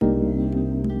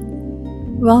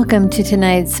Welcome to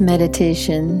tonight's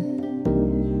meditation.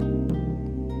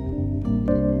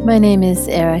 My name is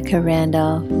Erica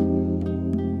Randolph,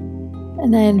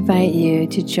 and I invite you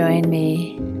to join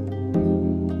me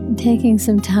in taking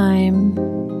some time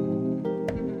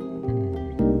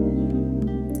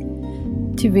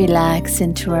to relax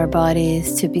into our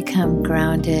bodies, to become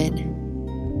grounded,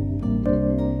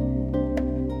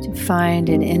 to find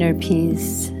an inner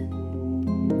peace.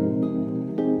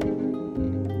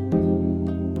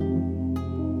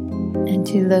 And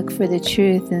to look for the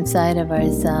truth inside of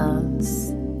ourselves,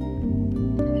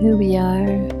 who we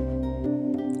are,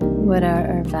 what are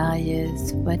our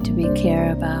values, what do we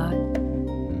care about,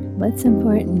 what's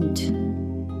important.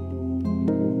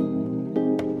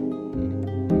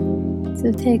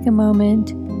 So take a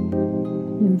moment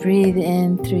and breathe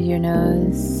in through your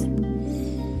nose.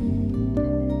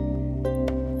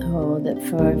 Hold it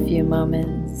for a few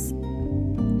moments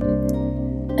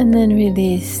and then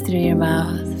release through your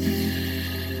mouth.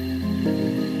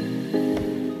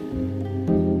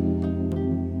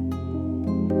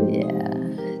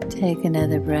 Take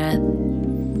another breath.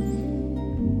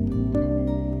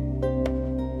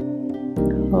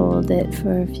 Hold it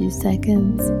for a few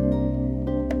seconds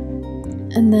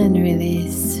and then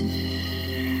release.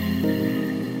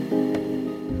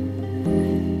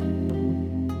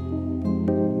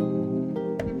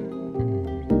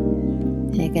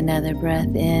 Take another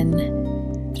breath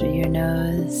in through your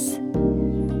nose.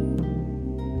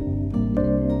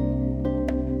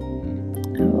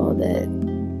 Hold it.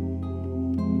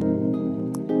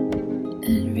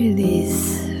 And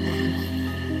release.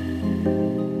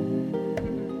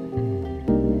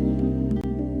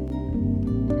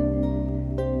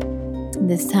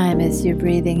 This time, as you're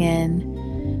breathing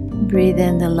in, breathe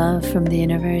in the love from the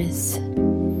universe.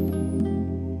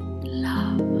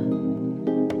 Love.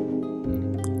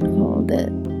 Hold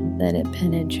it. Let it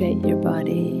penetrate your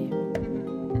body.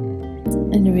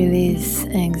 And release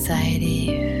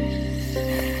anxiety.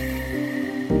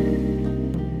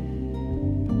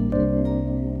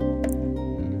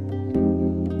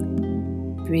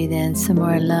 Breathe in some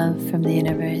more love from the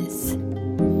universe.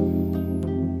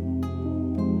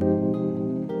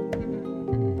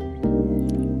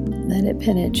 Let it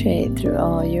penetrate through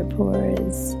all your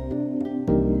pores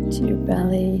to your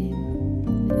belly,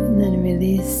 and then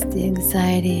release the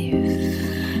anxiety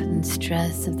and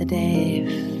stress of the day.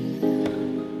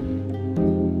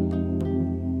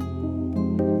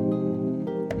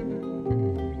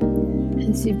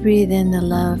 As you breathe in the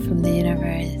love from the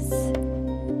universe,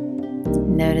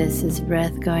 notice this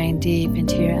breath going deep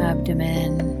into your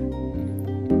abdomen,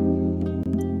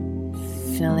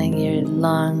 filling your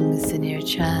lungs and your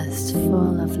chest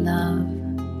full of love.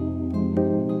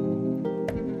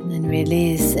 And then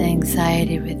release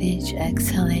anxiety with each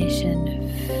exhalation.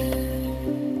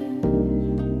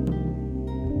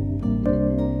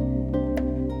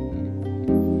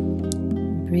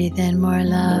 Breathe in more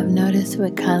love. Notice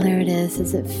what color it is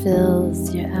as it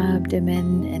fills your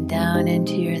abdomen and down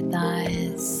into your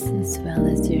thighs as well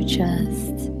as your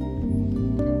chest.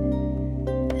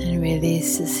 And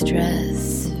release the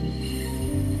stress.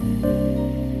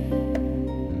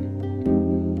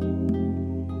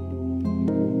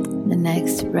 The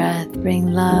next breath, bring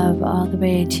love all the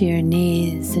way to your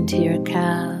knees and to your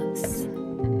calves.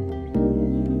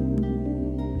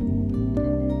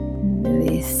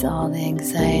 Release all the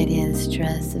anxiety and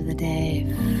stress of the day.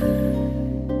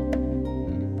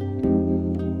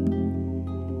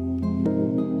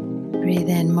 Breathe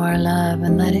in more love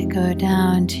and let it go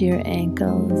down to your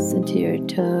ankles and to your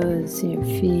toes, your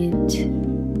feet.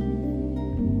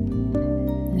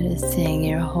 Noticing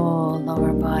your whole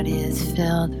lower body is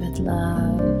filled with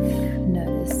love.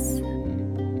 Notice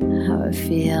how it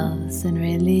feels and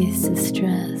release the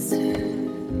stress.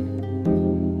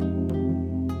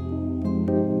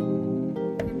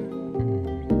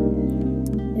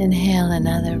 Inhale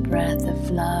another breath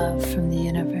of love from the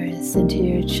universe into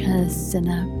your chest and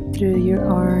up through your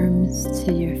arms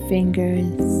to your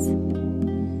fingers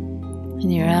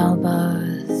and your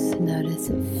elbows. Notice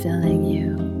it filling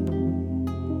you.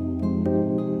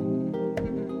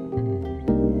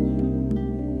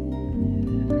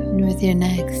 And with your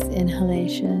next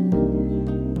inhalation,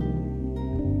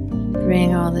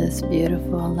 bring all this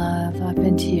beautiful love up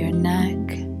into your neck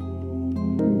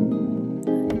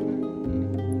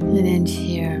and into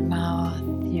your mouth,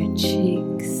 your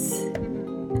cheeks,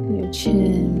 your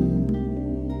chin.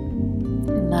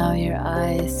 Allow your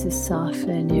eyes to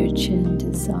soften, your chin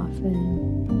to soften.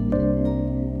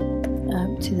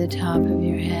 Up to the top of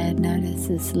your head, notice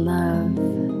this love.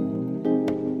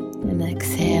 And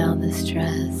exhale the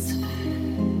stress.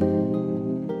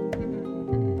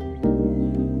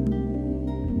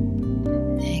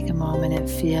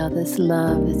 feel this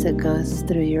love as it goes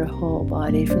through your whole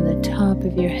body, from the top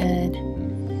of your head,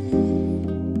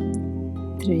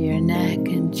 through your neck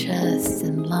and chest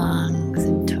and lungs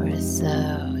and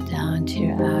torso, down to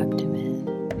your abdomen,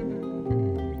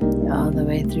 all the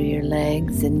way through your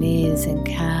legs and knees and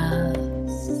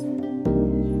calves,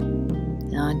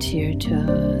 down to your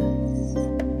toes.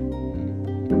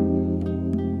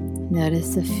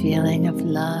 Notice the feeling of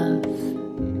love.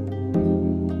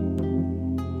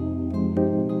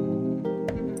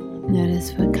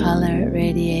 Notice what color it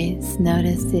radiates.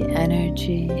 Notice the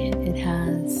energy it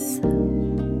has.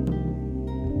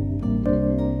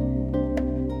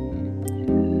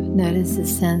 Notice the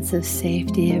sense of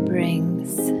safety it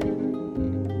brings.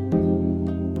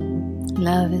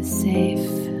 Love is safe.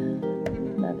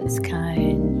 Love is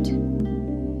kind.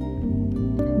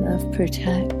 Love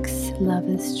protects. Love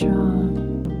is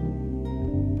strong.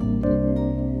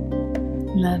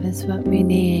 Love is what we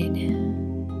need.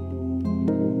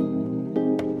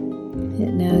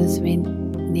 It knows we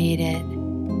need it,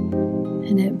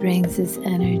 and it brings this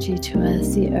energy to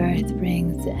us. The earth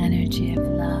brings the energy of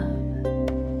love.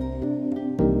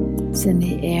 It's in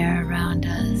the air around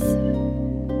us.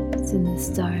 It's in the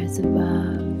stars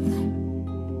above.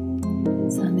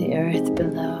 It's on the earth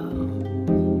below.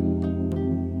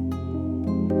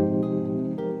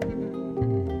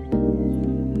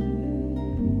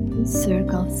 It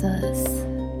circles us,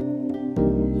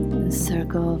 a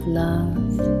circle of love.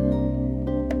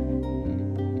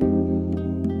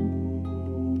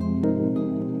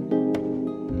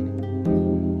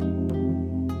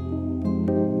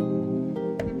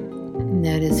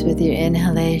 Notice with your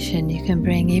inhalation, you can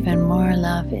bring even more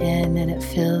love in, and it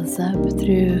fills up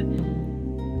through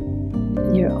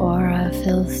your aura,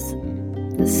 fills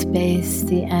the space,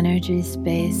 the energy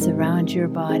space around your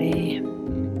body.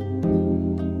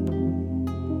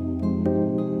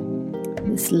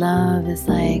 This love is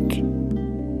like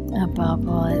a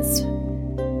bubble.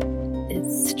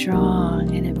 It's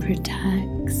strong and it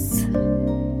protects.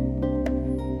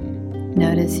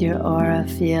 Notice your aura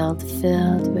field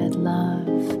filled with love.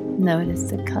 Notice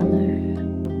the color.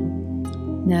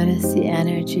 Notice the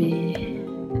energy.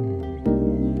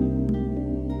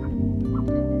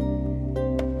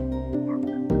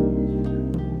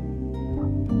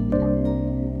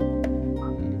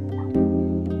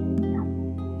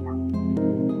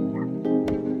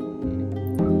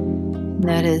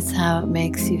 Notice how it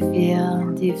makes you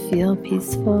feel. Do you feel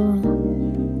peaceful?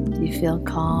 Do you feel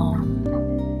calm?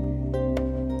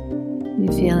 You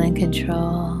feel in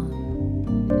control,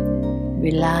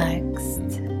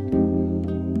 relaxed,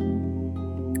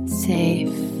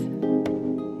 safe.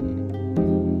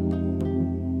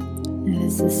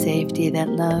 Notice the safety that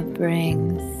love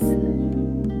brings.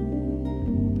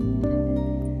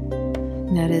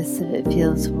 Notice if it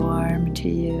feels warm to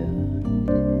you.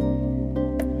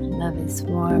 Love is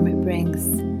warm. It brings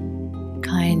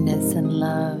kindness and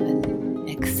love and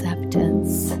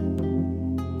acceptance.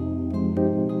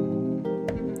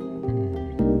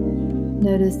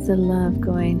 Notice the love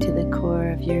going to the core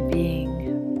of your being.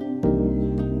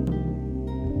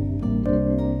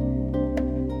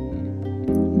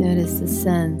 Notice the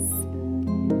sense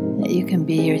that you can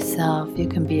be yourself, you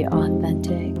can be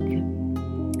authentic.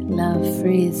 Love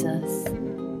frees us.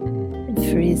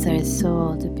 It frees our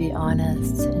soul to be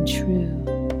honest and true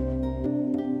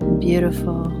and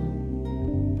beautiful.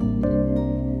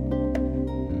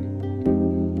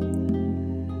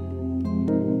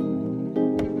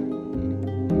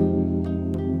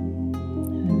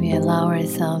 Allow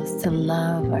ourselves to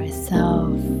love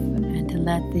ourselves and to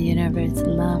let the universe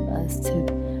love us to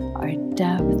our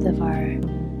depth of our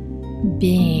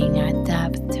being, our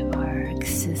depth to our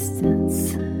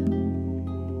existence.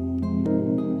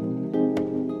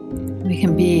 We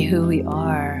can be who we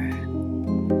are.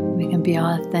 We can be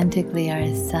authentically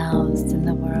ourselves in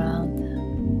the world.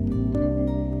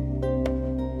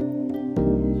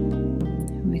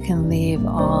 We can leave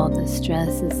all the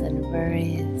stresses and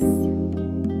worries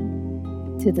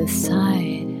to the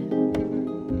side.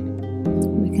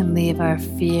 We can leave our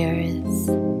fears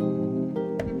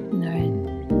and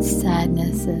our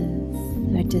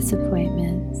sadnesses, our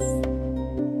disappointments,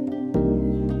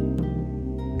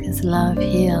 because love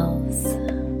heals.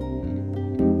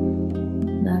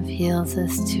 Love heals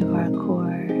us to our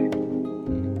core,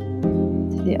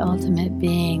 to the ultimate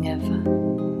being of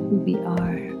who we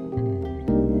are.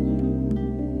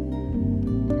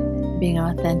 Being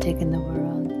authentic in the world.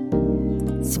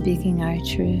 Speaking our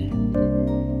truth,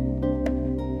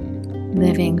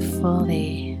 living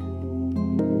fully.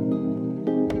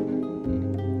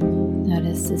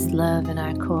 Notice this love in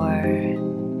our core,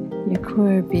 your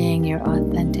core being your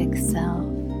authentic self.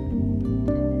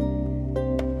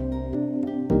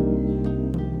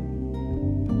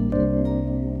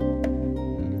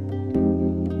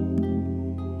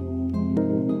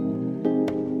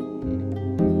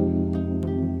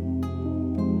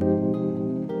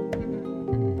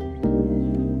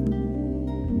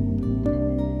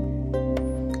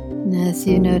 As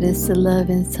you notice the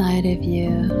love inside of you,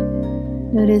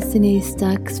 notice any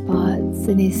stuck spots,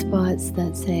 any spots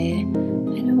that say, I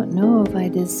don't know if I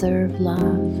deserve love.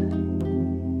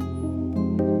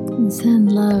 And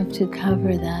send love to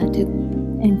cover that, to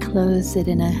enclose it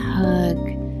in a hug,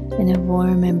 in a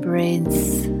warm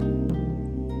embrace.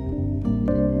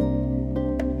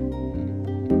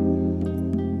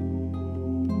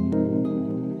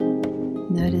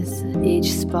 Notice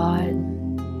each spot.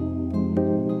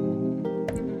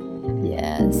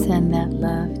 Yeah, send that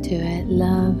love to it.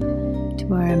 Love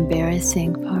to our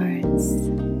embarrassing parts.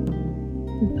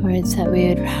 The parts that we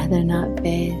would rather not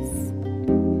face.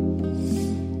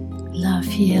 Love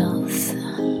heals.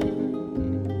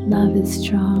 Love is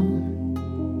strong.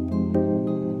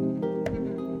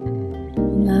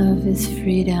 Love is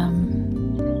freedom.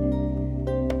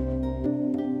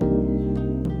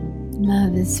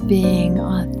 Love is being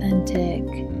authentic.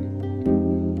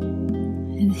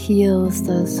 It heals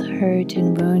those hurt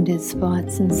and wounded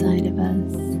spots inside of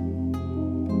us.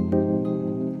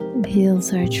 It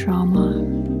heals our trauma.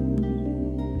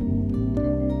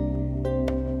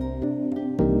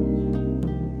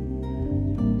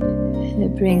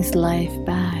 It brings life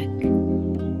back.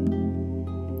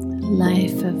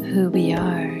 Life of who we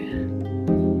are.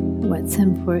 What's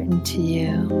important to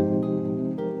you.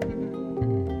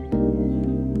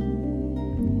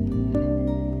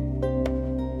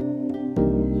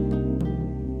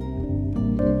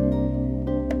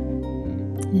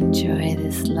 Enjoy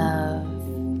this love.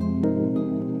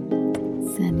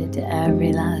 Send it to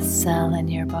every last cell in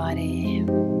your body.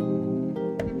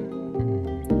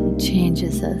 It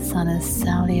changes us on a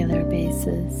cellular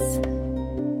basis.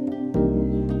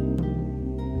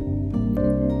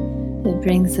 It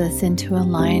brings us into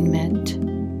alignment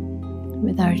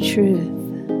with our truth,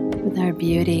 with our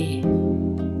beauty,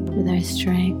 with our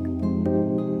strength,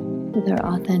 with our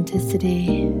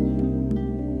authenticity.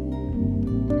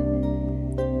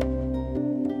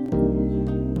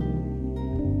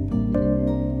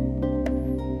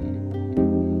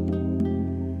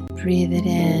 Breathe it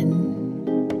in.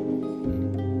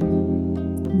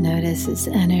 Notice its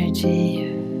energy.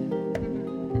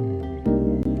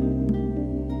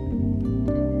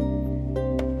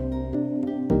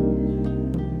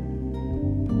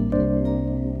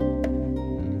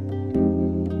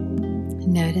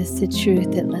 Notice the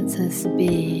truth that lets us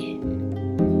be.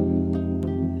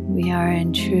 We are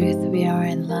in truth, we are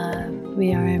in love,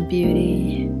 we are in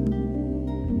beauty.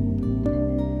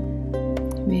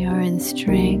 We are in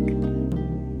strength.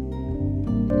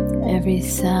 Every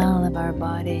cell of our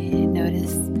body,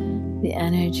 notice the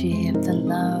energy of the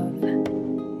love,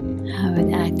 how it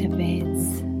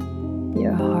activates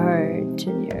your heart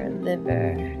and your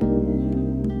liver,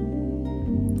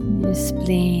 your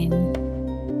spleen,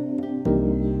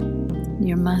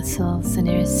 your muscles and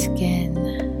your skin.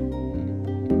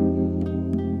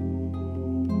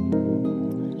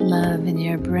 Love in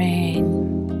your brain.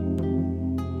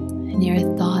 And your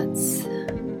thoughts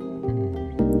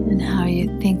and how you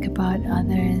think about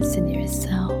others and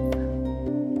yourself.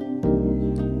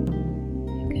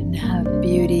 You can have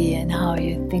beauty in how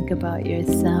you think about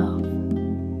yourself.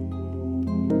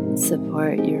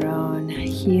 Support your own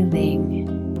healing,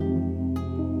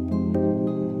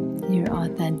 your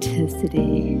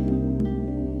authenticity.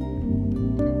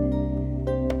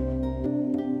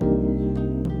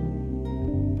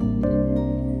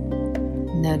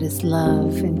 Notice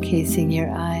love encasing your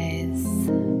eyes.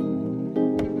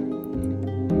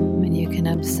 When you can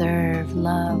observe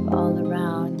love all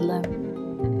around,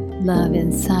 love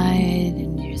inside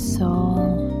in your soul,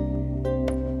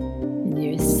 in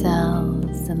your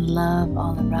cells, and love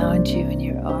all around you in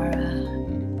your aura.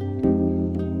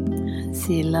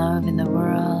 See love in the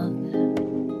world,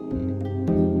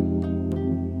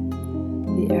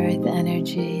 the earth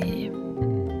energy.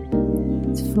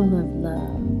 It's full of love.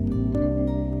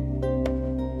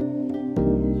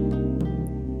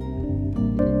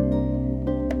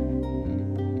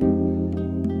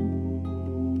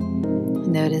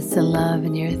 Notice the love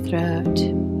in your throat,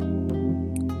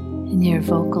 in your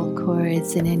vocal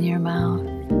cords, and in your mouth.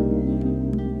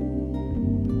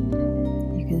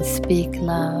 You can speak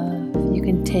love, you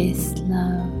can taste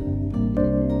love.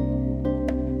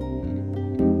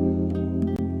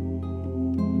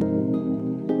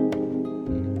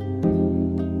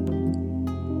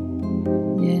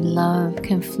 Your love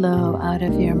can flow out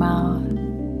of your mouth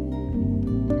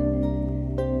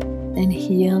and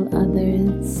heal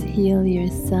others, heal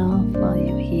yourself while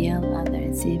you heal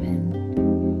others even.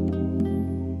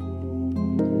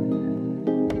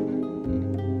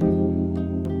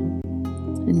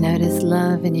 And notice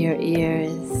love in your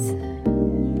ears.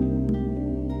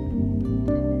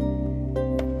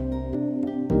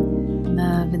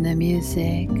 Love in the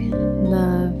music,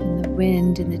 love in the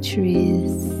wind and the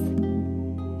trees,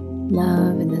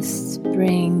 love in the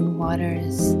spring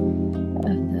waters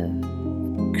of the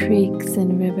creeks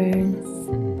and rivers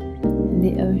and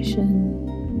the ocean,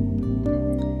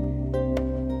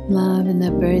 love in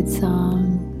the bird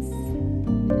songs,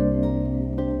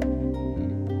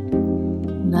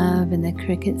 love in the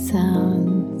cricket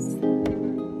sounds.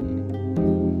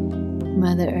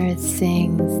 Mother Earth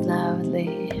sings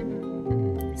loudly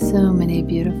so many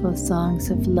beautiful songs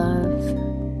of love.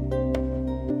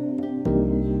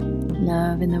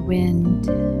 Love in the wind,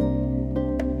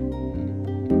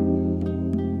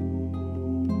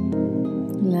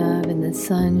 love in the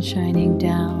sun shining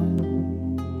down,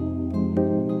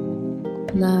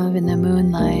 love in the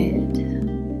moonlight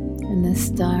and the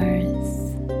stars.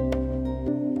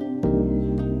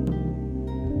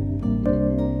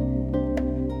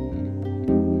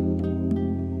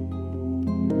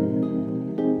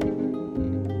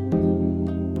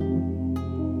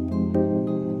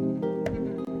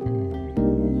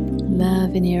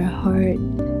 Love in your heart,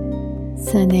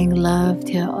 sending love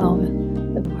to all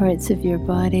the parts of your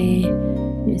body,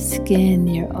 your skin,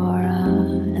 your aura,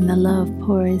 and the love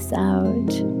pours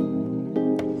out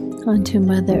onto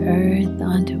Mother Earth,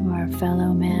 onto our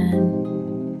fellow man,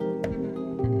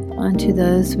 onto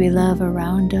those we love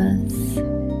around us.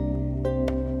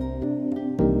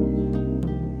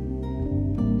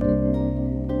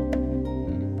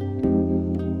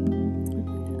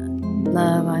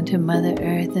 Love onto Mother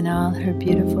Earth and all her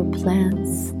beautiful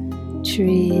plants,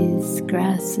 trees,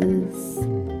 grasses,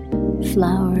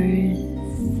 flowers,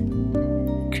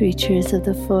 creatures of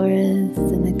the forest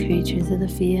and the creatures of the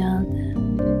field.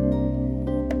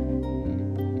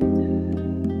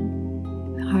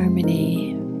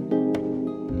 Harmony,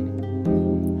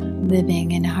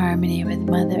 living in harmony with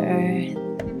Mother Earth,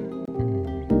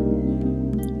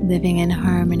 living in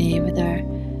harmony with our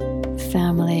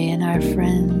family and our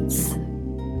friends,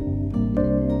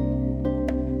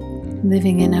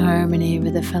 living in harmony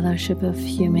with the fellowship of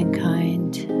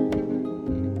humankind.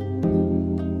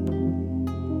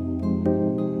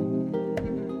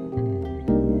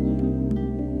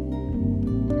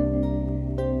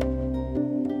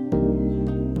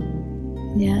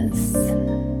 Yes.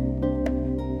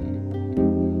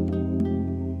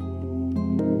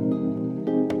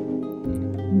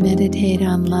 Meditate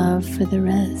on love for the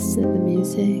rest of the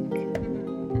music.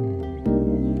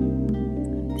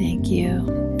 Thank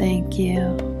you, thank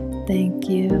you, thank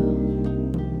you.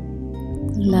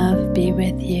 Love be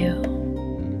with you.